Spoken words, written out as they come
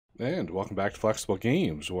And welcome back to Flexible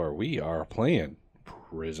Games, where we are playing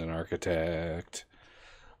Prison Architect.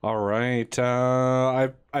 Alright,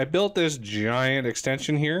 I built this giant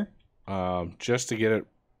extension here just to get it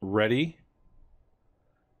ready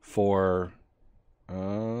for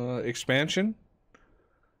expansion.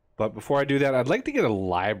 But before I do that, I'd like to get a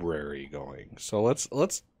library going. So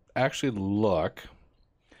let's actually look.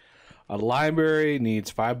 A library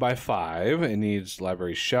needs 5x5. It needs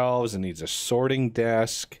library shelves. It needs a sorting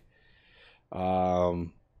desk.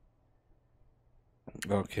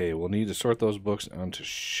 Okay, we'll need to sort those books onto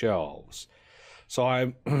shelves.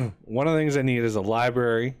 So one of the things I need is a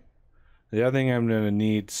library. The other thing I'm going to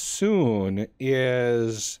need soon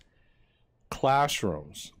is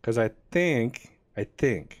classrooms, because I think I'm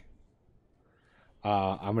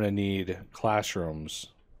going to need classrooms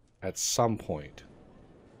at some point.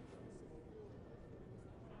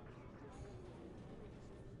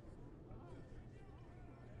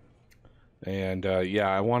 And yeah,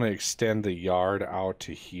 I want to extend the yard out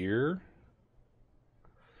to here.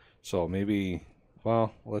 So maybe,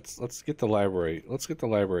 well, let's get the library. Let's get the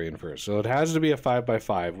library in first. So it has to be a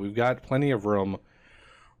 5x5. We've got plenty of room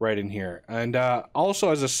right in here. And also,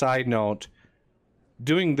 as a side note,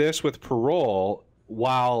 doing this with parole,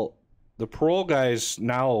 while the parole guys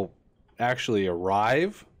now actually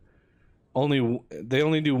arrive, they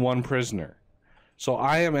only do one prisoner. So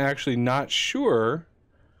I am actually not sure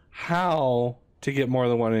how to get more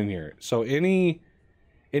than one in here. So any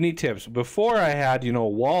tips? Before I had,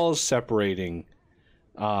 walls separating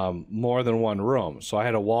more than one room. So I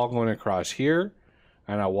had a wall going across here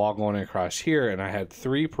and a wall going across here, and I had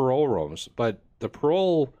 3 parole rooms, but the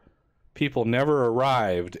parole people never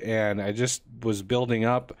arrived, and I just was building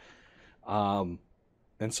up. And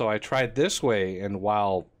so I tried this way, and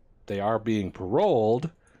while they are being paroled,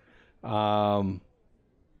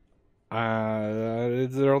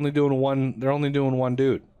 they're only doing one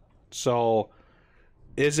dude. So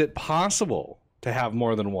is it possible to have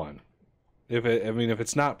more than one? If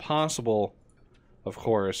it's not possible, of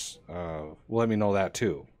course, let me know that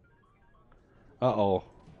too. Uh-oh.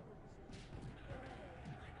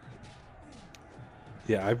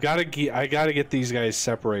 Yeah, I gotta get these guys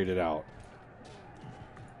separated out.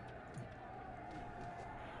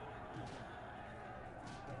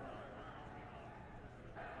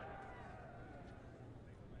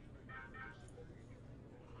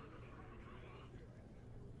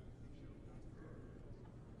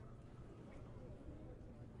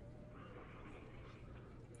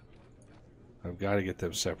 I've got to get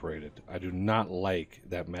them separated. I do not like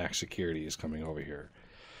that max security is coming over here.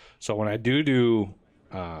 So when I do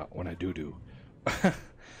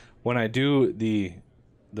when I do the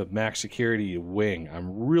max security wing,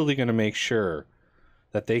 I'm really going to make sure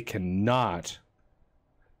that they cannot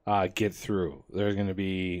get through. There's going to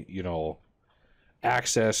be,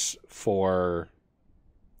 access for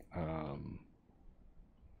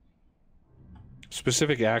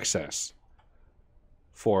specific access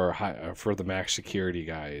for the max security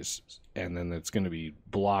guys, and then it's going to be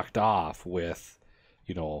blocked off with,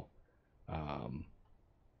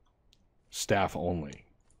 staff only.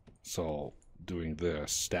 So doing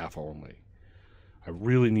this, staff only. I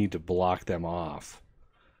really need to block them off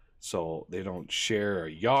so they don't share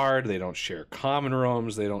a yard, they don't share common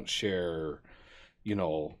rooms, they don't share,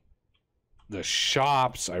 the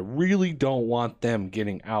shops. I really don't want them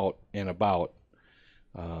getting out and about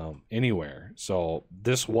anywhere. So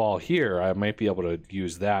this wall here, I might be able to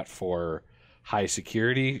use that for high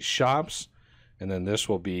security shops, and then this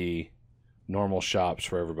will be normal shops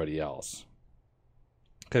for everybody else.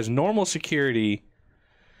 Because normal security,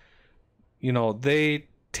 they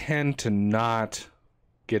tend to not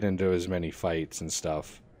get into as many fights and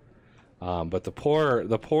stuff. But the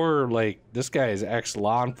poor, like, this guy is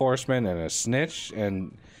ex-law enforcement and a snitch,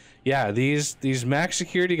 and yeah, these max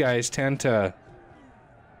security guys tend to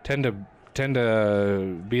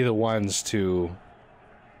be the ones to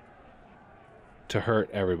hurt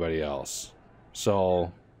everybody else.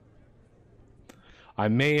 So I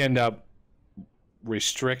may end up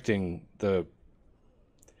restricting the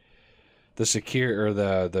secure, or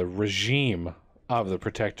the regime of the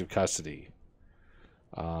protective custody.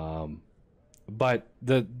 But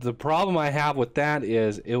the problem I have with that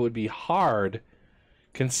is it would be hard,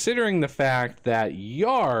 considering the fact that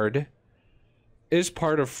yard is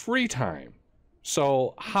part of free time.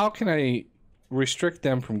 So how can I restrict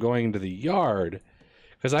them from going to the yard?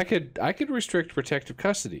 Because I could restrict protective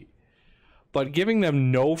custody, but giving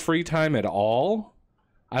them no free time at all,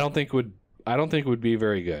 I don't think would be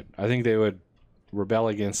very good. I think they would rebel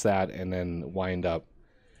against that and then wind up,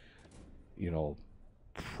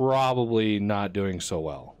 probably not doing so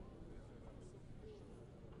well.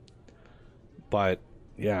 But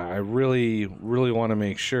yeah, I really want to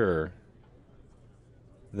make sure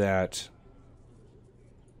that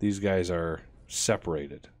these guys are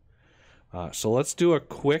separated. So let's do a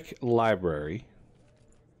quick library.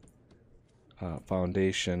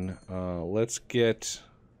 Foundation. Let's get...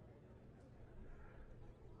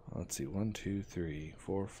 Let's see. 1, 2, 3,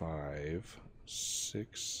 4, 5,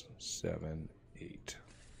 6, 7, 8.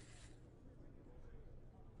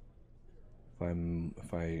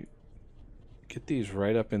 If I get these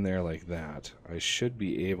right up in there like that, I should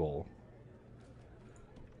be able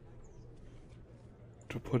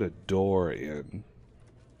to put a door in.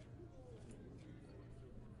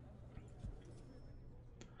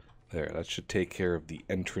 There, that should take care of the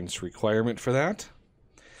entrance requirement for that.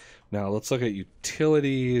 Now let's look at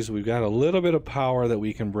utilities. We've got a little bit of power that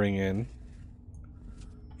we can bring in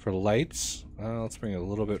for lights. Let's bring it a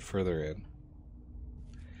little bit further in.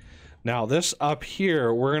 Now this up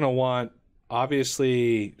here, we're going to want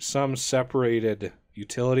obviously some separated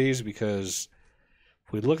utilities, because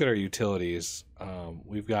if we look at our utilities,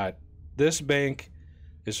 we've got this bank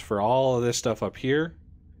is for all of this stuff up here.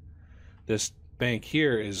 This bank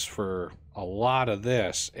here is for a lot of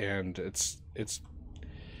this, and it's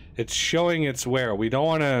showing its wear. We don't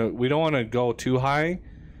want to go too high,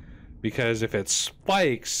 because if it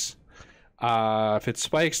spikes,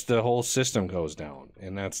 the whole system goes down,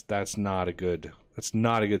 and that's not a good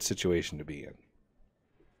situation to be in.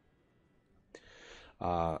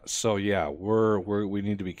 So yeah, we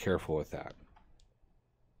need to be careful with that.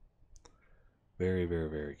 Very, very,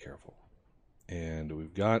 very careful. And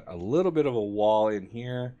we've got a little bit of a wall in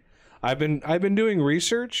here. I've been doing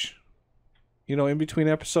research, you know, in between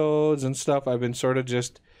episodes and stuff. I've been sort of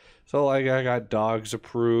just, so like I got dogs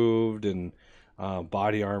approved, and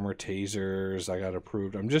body armor tasers I got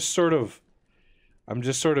approved. I'm just sort of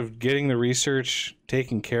getting the research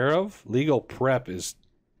taken care of. Legal prep is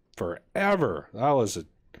forever. That was a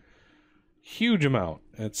huge amount.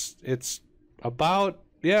 It's about,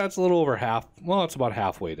 yeah, it's a little over half. Well, it's about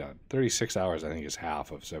halfway done. 36 hours, I think, is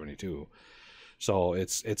half of 72. So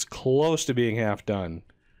it's close to being half done.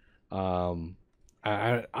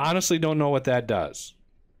 I honestly don't know what that does.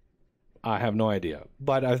 I have no idea.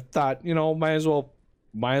 But I thought, you know, might as well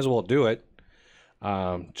do it,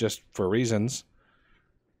 just for reasons.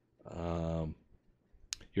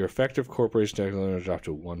 Your effective corporation tax limit dropped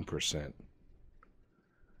to 1%.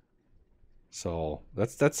 So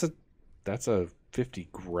that's a 50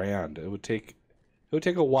 grand. It would take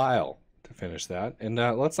a while to finish that. And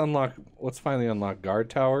let's finally unlock guard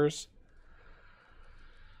towers.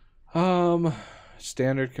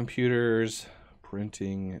 Standard computers,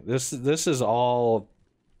 printing. This is all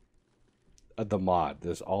the mod.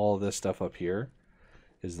 All of this stuff up here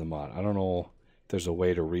is the mod. I don't know if there's a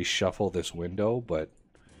way to reshuffle this window, but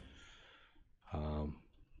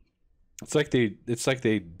it's like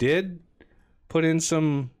they did put in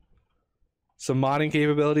some modding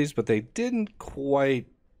capabilities, but they didn't quite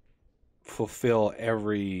fulfill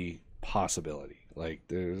every possibility. Like,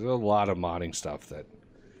 there's a lot of modding stuff that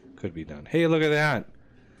could be done. Hey, look at that.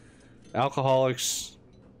 Alcoholics.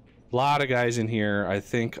 A lot of guys in here, I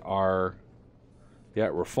think, are... Yeah,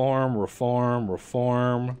 reform.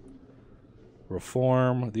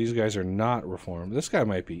 These guys are not reformed. This guy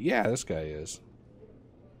might be. Yeah, this guy is.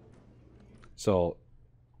 So,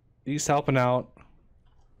 he's helping out.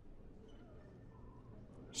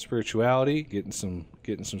 Spirituality, getting some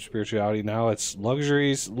spirituality. Now it's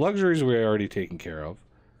luxuries. Luxuries we're already taken care of.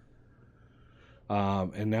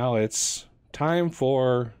 And now it's time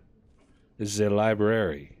for the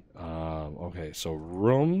library. Okay, so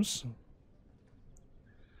rooms.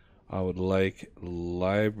 I would like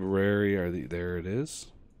library. There it is.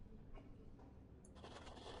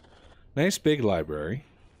 Nice big library.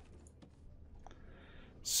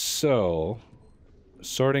 So,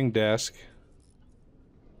 sorting desk.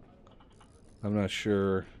 I'm not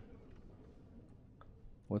sure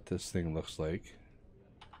what this thing looks like.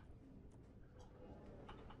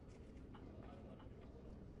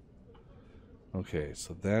 Okay,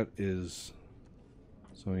 so that is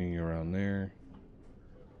swinging around there.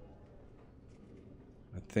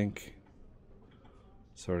 I think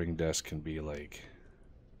sorting desk can be like,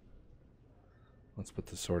 let's put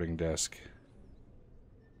the sorting desk,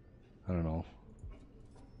 I don't know,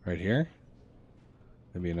 right here.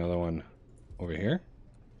 Maybe another one over here.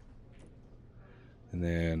 And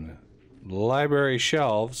then library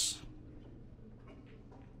shelves.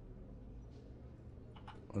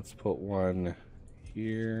 Let's put one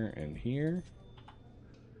here and here.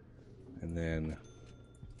 And then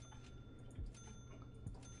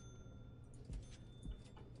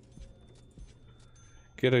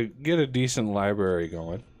Get a decent library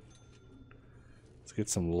going. Let's get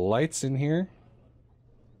some lights in here.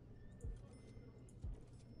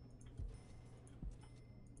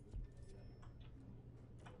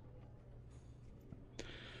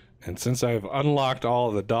 And since I've unlocked all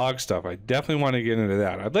of the dog stuff, I definitely want to get into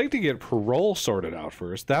that. I'd like to get parole sorted out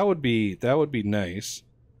first. That would be nice.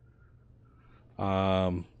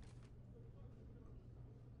 Dun,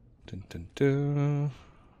 dun, dun.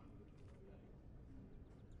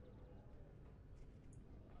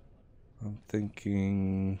 I'm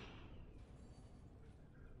thinking,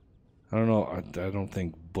 I don't know. I don't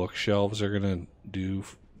think bookshelves are gonna do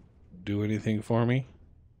anything for me.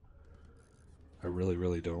 I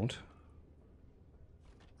really don't.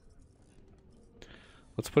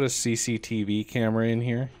 Let's put a CCTV camera in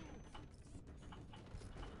here.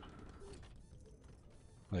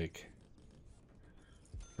 Like,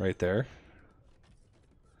 right there.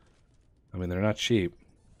 I mean, they're not cheap.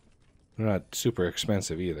 They're not super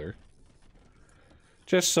expensive either.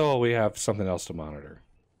 Just so we have something else to monitor.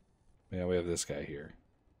 Yeah, we have this guy here.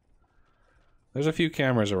 There's a few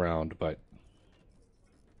cameras around, but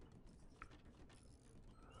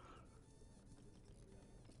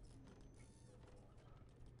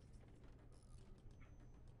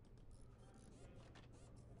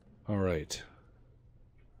all right.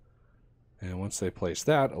 And once they place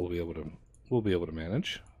that, we'll be able to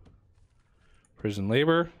manage. Prison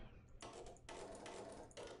labor.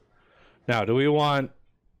 Now, do we want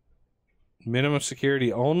minimum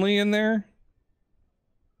security only in there?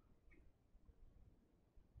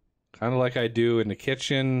 Kind of like I do in the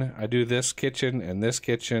kitchen. I do this kitchen,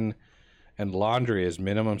 and laundry is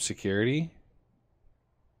minimum security.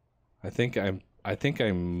 I think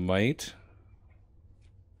I might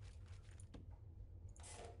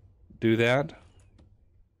do that.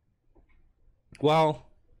 Well,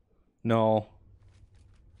 no.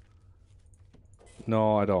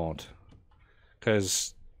 No, I don't.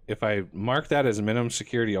 Because if I mark that as minimum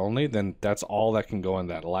security only, then that's all that can go in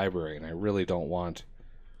that library, and I really don't want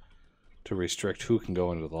to restrict who can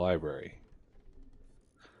go into the library.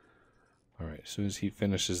 All right, as soon as he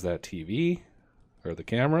finishes that TV, or the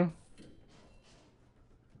camera,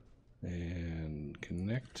 and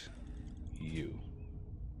connect you.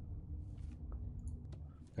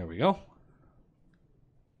 There we go.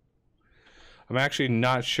 I'm actually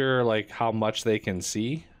not sure like how much they can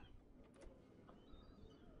see.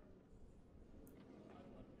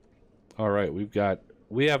 All right,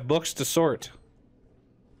 we have books to sort.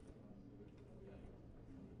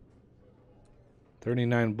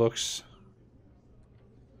 39 books.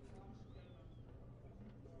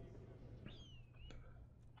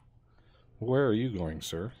 Where are you going,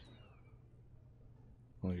 sir?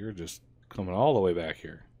 Well, you're just coming all the way back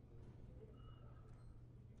here.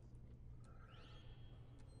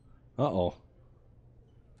 Uh-oh.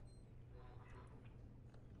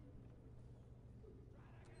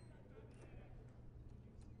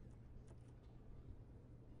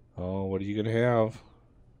 Oh, what are you gonna have?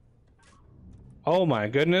 Oh my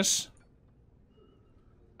goodness.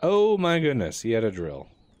 Oh my goodness, he had a drill.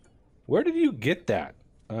 Where did you get that?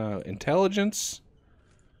 Intelligence?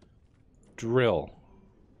 Drill.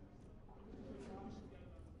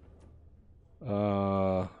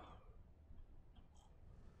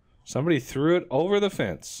 Somebody threw it over the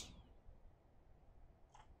fence.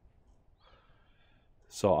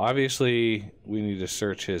 So obviously we need to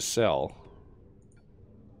search his cell.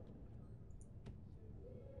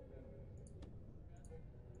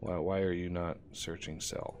 Why are you not searching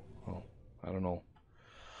cell? Oh, I don't know.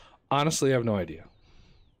 Honestly, I have no idea.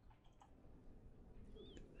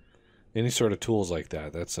 Any sort of tools like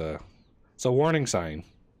that, it's a warning sign.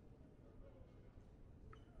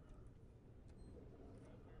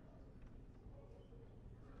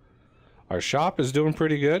 Our shop is doing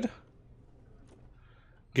pretty good.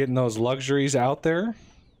 Getting those luxuries out there.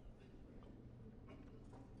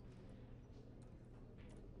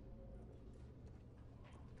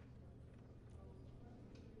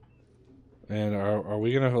 And are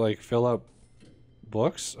we gonna like fill up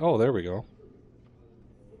books? Oh, there we go.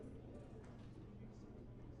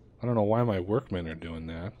 I don't know why my workmen are doing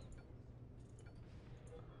that.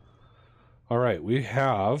 All right, we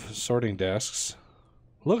have sorting desks.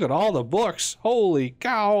 Look at all the books. Holy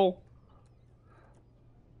cow.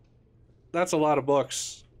 That's a lot of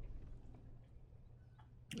books.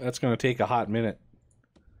 That's going to take a hot minute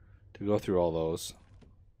to go through all those.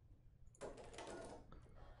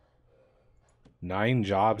 9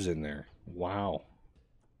 jobs in there. Wow.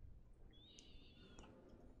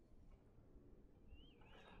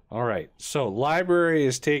 All right, so library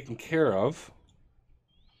is taken care of.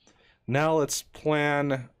 Now let's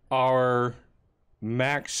plan our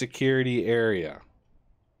max security area.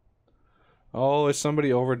 Oh, is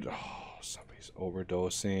somebody oh, somebody's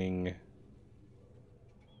overdosing.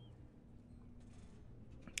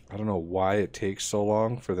 I don't know why it takes so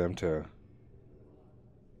long for them to,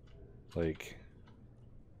 like...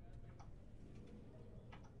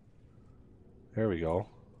 There we go.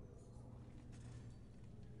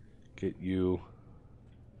 Get you...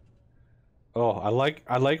 Oh, I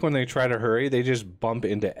like when they try to hurry, they just bump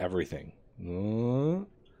into everything.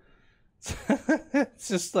 It's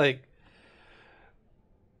just like...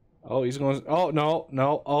 Oh, he's going... Oh, no,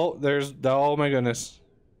 no. Oh, there's... Oh, my goodness.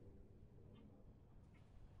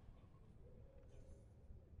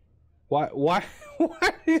 Why? Why?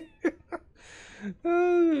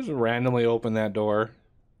 Just randomly open that door.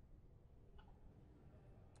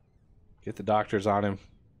 Get the doctors on him.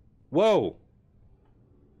 Whoa!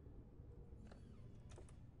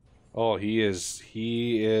 Oh, he is...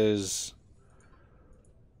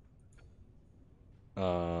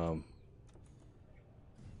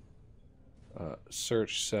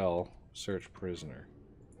 search cell, search prisoner.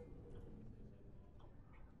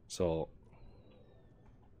 So...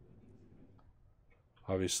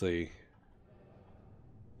 Obviously...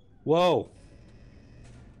 Whoa!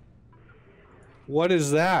 What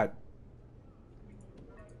is that?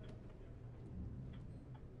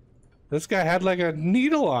 This guy had like a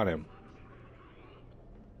needle on him.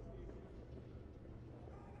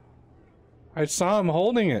 I saw him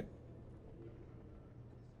holding it.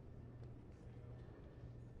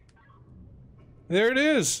 There it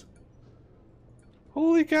is.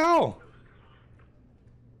 Holy cow.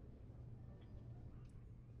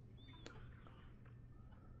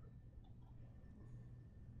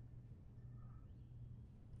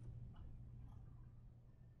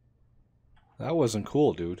 That wasn't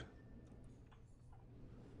cool, dude.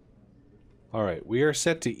 Alright, we are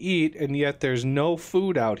set to eat, and yet there's no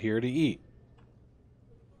food out here to eat.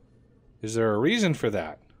 Is there a reason for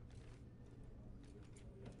that?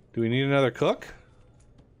 Do we need another cook?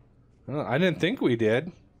 I didn't think we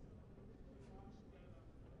did.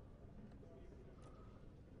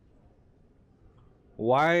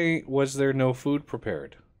 Why was there no food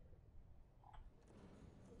prepared?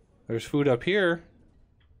 There's food up here.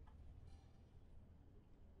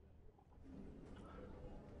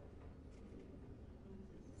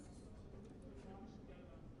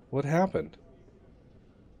 What happened?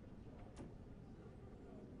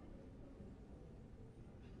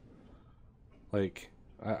 Like,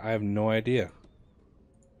 I have no idea.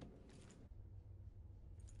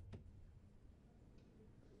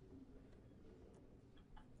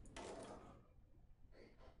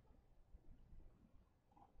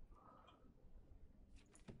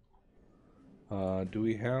 Do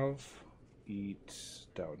we have eat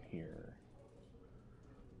down here?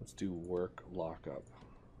 Let's do work lockup.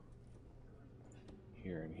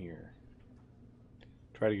 Here and here.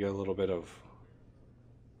 Try to get a little bit of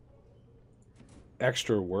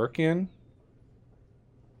extra work in.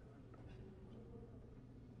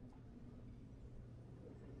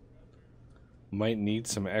 Might need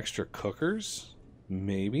some extra cookers,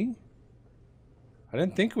 maybe. I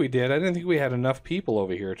didn't think we did. I didn't think we had enough people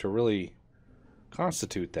over here to really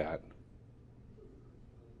constitute that.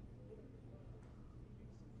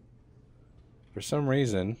 For some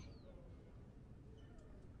reason,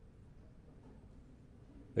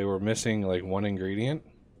 they were missing like one ingredient.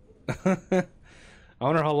 I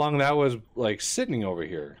wonder how long that was like sitting over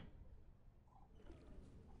here.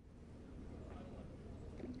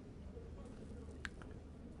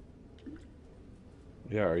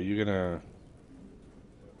 Yeah, are you gonna...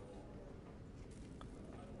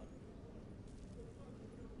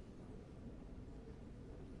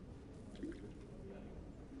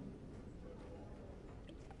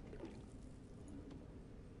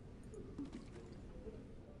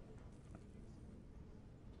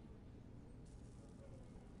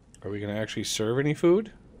 Are we going to actually serve any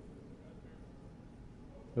food?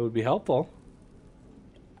 It would be helpful.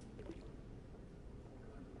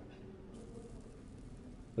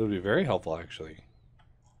 It would be very helpful, actually.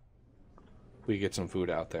 If we get some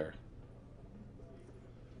food out there.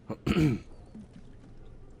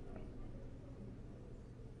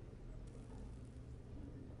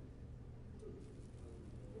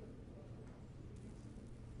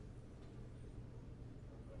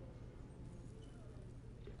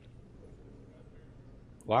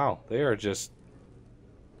 Wow, they are just...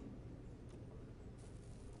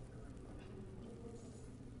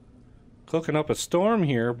 cooking up a storm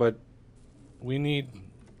here, but we need,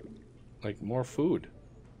 like, more food.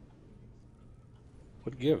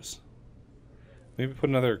 What gives? Maybe put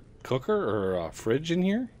another cooker or a fridge in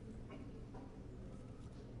here?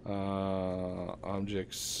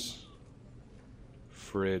 Objects,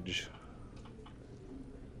 fridge,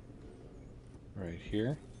 right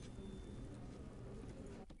here.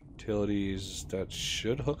 Utilities, that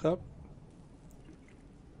should hook up.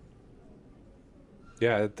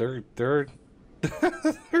 Yeah, they're they're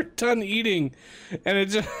done eating, and it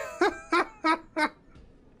just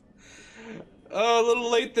oh, a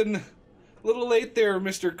little late there,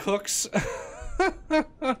 Mr. Cooks.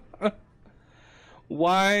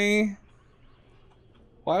 Why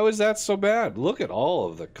was that so bad? Look at all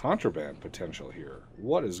of the contraband potential here.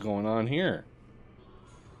 What is going on here?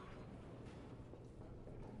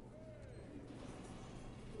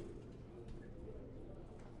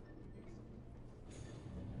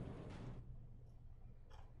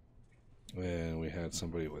 And we had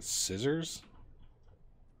somebody with scissors.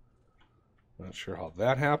 Not sure how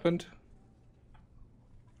that happened.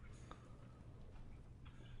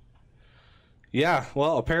 Yeah,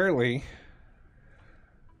 well, apparently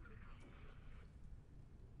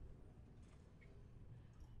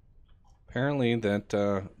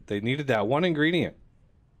that they needed that one ingredient.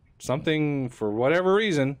 Something, for whatever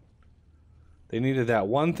reason, they needed that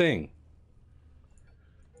one thing.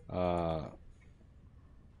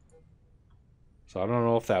 So I don't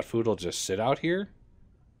know if that food will just sit out here,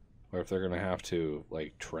 or if they're gonna have to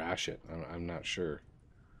like trash it. I'm not sure.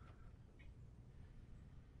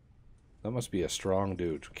 That must be a strong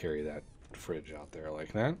dude to carry that fridge out there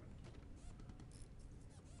like that.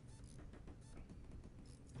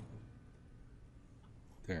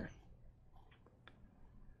 There.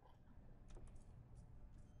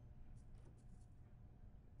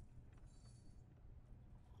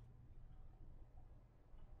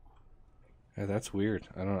 Yeah, that's weird.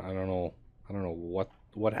 I don't know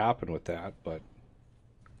what happened with that, but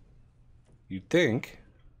you'd think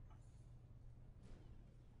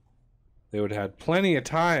they would have had plenty of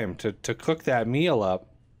time to cook that meal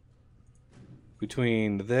up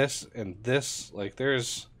between this and this. Like,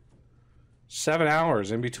 there's 7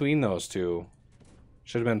 hours in between those two.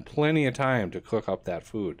 Should have been plenty of time to cook up that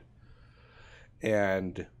food.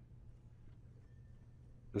 And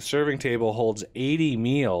the serving table holds 80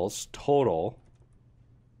 meals total.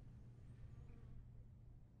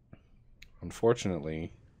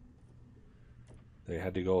 Unfortunately, they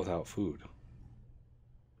had to go without food.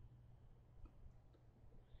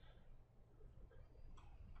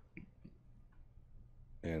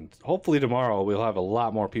 And hopefully tomorrow we'll have a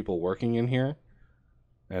lot more people working in here,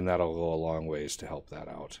 and that'll go a long ways to help that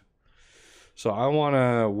out. So I want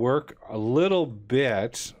to work a little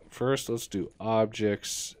bit. First, let's do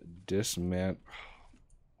objects, dismantle.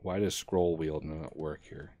 Why does scroll wheel not work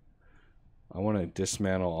here? I want to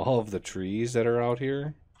dismantle all of the trees that are out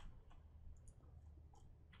here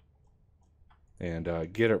and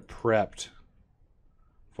get it prepped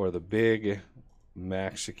for the big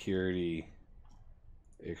max security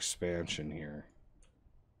expansion here.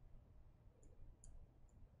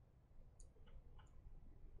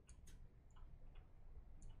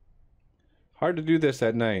 Hard to do this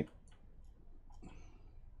at night,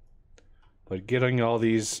 but getting all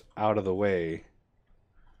these out of the way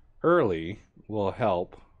early will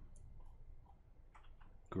help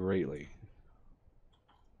greatly.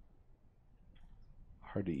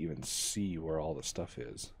 Hard to even see where all the stuff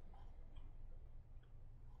is.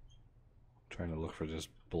 Trying to look for just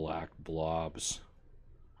black blobs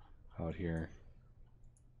out here.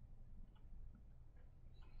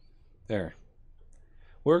 There.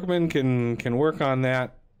 Workmen can work on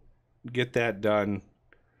that, get that done.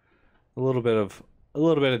 A little bit of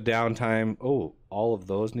downtime. Oh, all of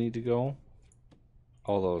those need to go.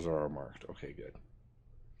 All those are marked. Okay, good.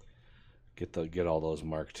 Get all those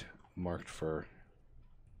marked for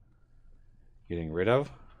getting rid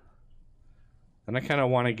of. And I kind of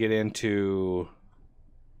want to get into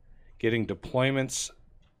getting deployments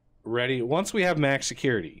ready. Once we have max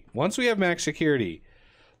security,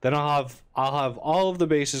 then I'll have all of the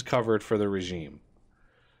bases covered for the regime.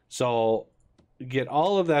 So get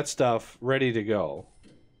all of that stuff ready to go.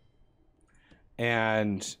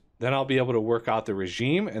 And then I'll be able to work out the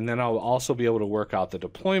regime, and then I'll also be able to work out the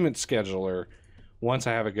deployment scheduler once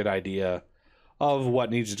I have a good idea of what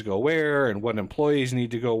needs to go where and what employees need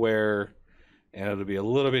to go where. And it'll be a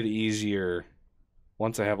little bit easier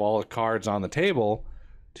once I have all the cards on the table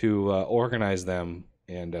to organize them,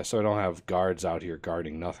 and so I don't have guards out here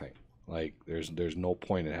guarding nothing. Like, there's no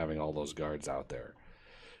point in having all those guards out there.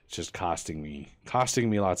 It's just costing me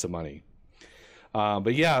lots of money.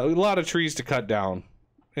 But yeah, a lot of trees to cut down.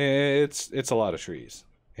 It's a lot of trees,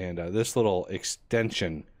 and this little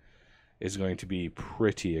extension is going to be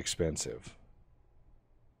pretty expensive.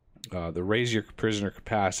 The raise your prisoner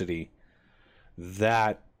capacity,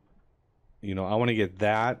 that, you know, I want to get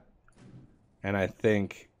that. And I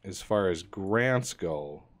think as far as grants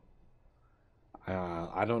go,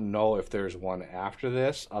 I don't know if there's one after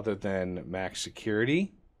this other than max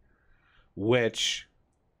security, which,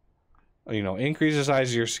 you know, increase the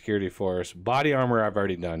size of your security force. Body armor I've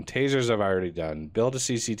already done. Tasers I've already done. Build a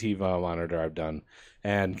CCTV monitor I've done.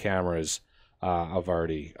 And cameras I've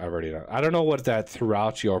already done. I don't know what that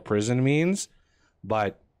throughout your prison means,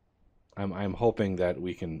 but I'm hoping that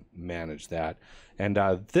we can manage that. And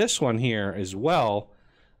this one here as well,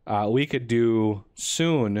 we could do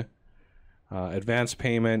soon. Advance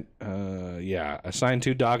payment, yeah. Assign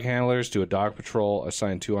 2 dog handlers to a dog patrol.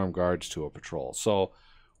 Assign 2 armed guards to a patrol. So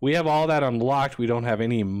we have all that unlocked. We don't have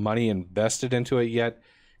any money invested into it yet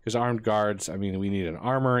because armed guards, I mean, we need an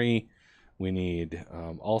armory. We need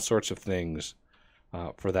all sorts of things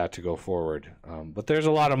for that to go forward. But there's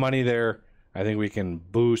a lot of money there. I think we can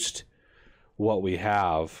boost what we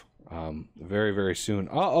have very, very soon.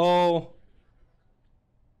 Uh-oh.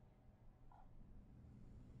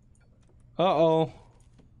 Uh-oh.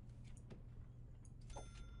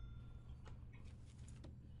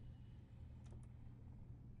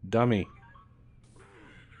 Dummy.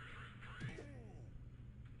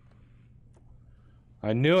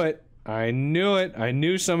 I knew it. I knew it. I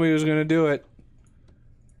knew somebody was going to do it.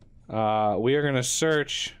 We are going to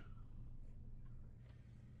search.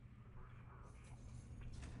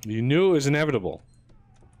 You knew it was inevitable.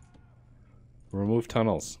 Remove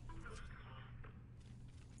tunnels.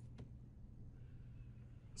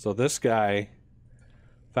 So this guy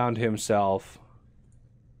found himself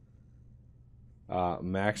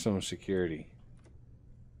maximum security.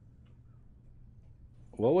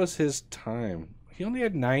 What was his time? He only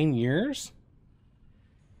had 9 years?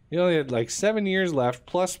 He only had like 7 years left,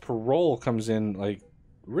 plus parole comes in, like,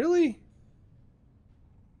 really?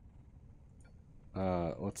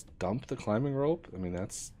 Let's dump the climbing rope. I mean,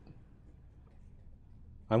 that's...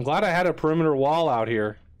 I'm glad I had a perimeter wall out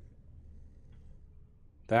here.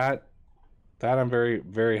 That I'm very,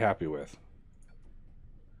 very happy with.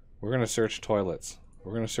 We're going to search toilets.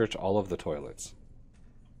 We're going to search all of the toilets.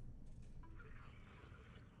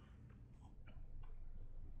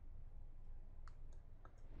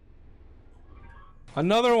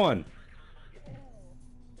 Another one!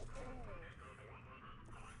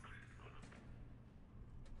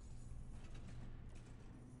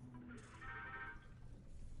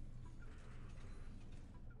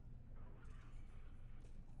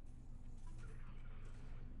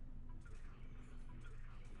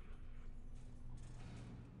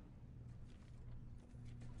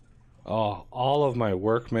 Oh, all of my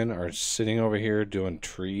workmen are sitting over here doing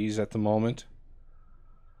trees at the moment.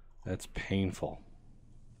 That's painful.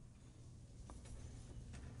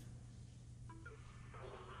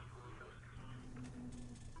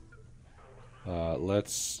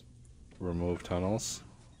 Let's remove tunnels.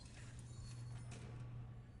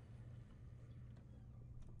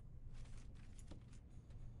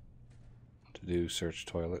 To do search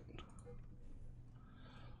toilet.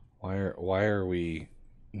 Why are we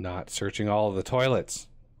not searching all of the toilets?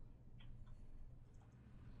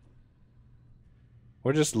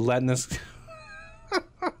 We're just letting this...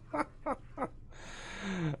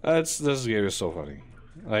 This game is so funny.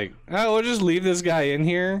 Like, oh, we'll just leave this guy in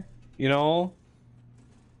here, you know?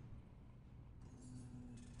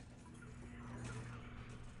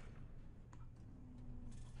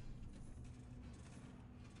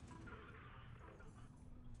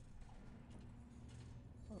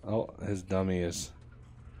 Oh, his dummy is...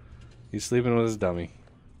 He's sleeping with his dummy.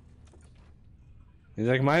 He's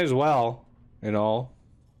like, might as well, you know?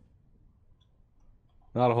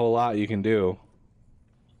 Not a whole lot you can do.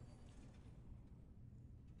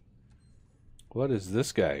 What is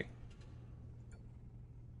this guy?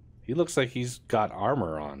 He looks like he's got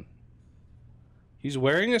armor on. He's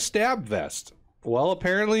wearing a stab vest. Well,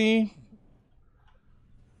 apparently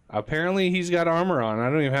he's got armor on. I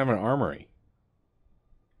don't even have an armory.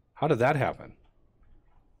 How did that happen?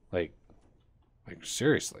 Like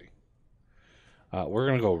seriously. We're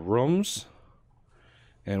gonna go rooms,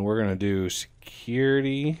 and we're gonna do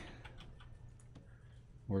security.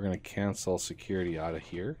 We're gonna cancel security out of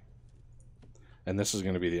here, and this is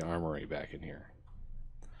gonna be the armory back in here.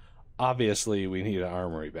 Obviously, we need an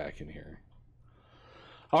armory back in here.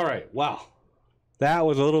 All right, wow, that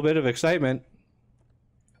was a little bit of excitement.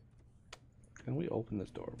 Can we open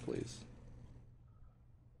this door, please?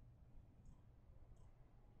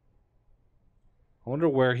 I wonder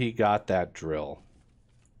where he got that drill.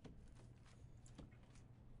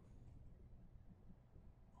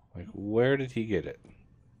 Like, where did he get it?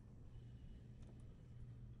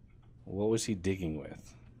 What was he digging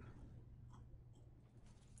with?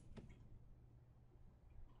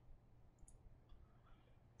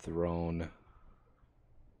 Thrown.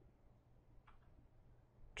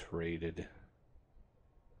 Traded.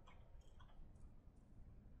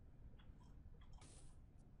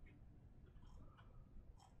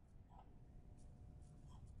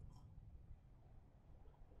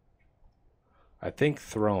 I think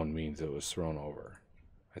thrown means it was thrown over.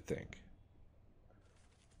 I think.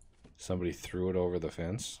 Somebody threw it over the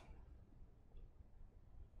fence.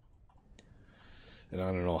 And I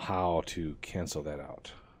don't know how to cancel that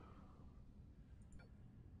out.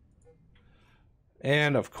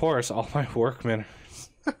 And of course, all my workmen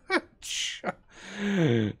are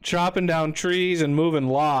chopping down trees and moving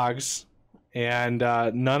logs. And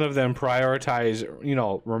none of them prioritize, you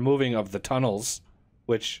know, removing of the tunnels,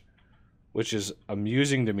 which is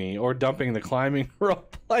amusing to me, or dumping the climbing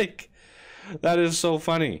rope. Like, that is so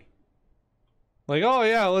funny. Like, oh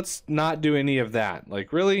yeah, let's not do any of that.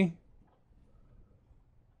 Like, really?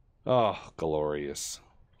 Oh, glorious.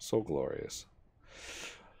 So glorious.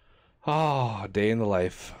 Oh, day in the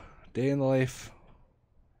life. Day in the life.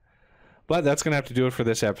 But that's going to have to do it for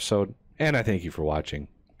this episode. And I thank you for watching.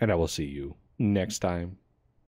 And I will see you next time.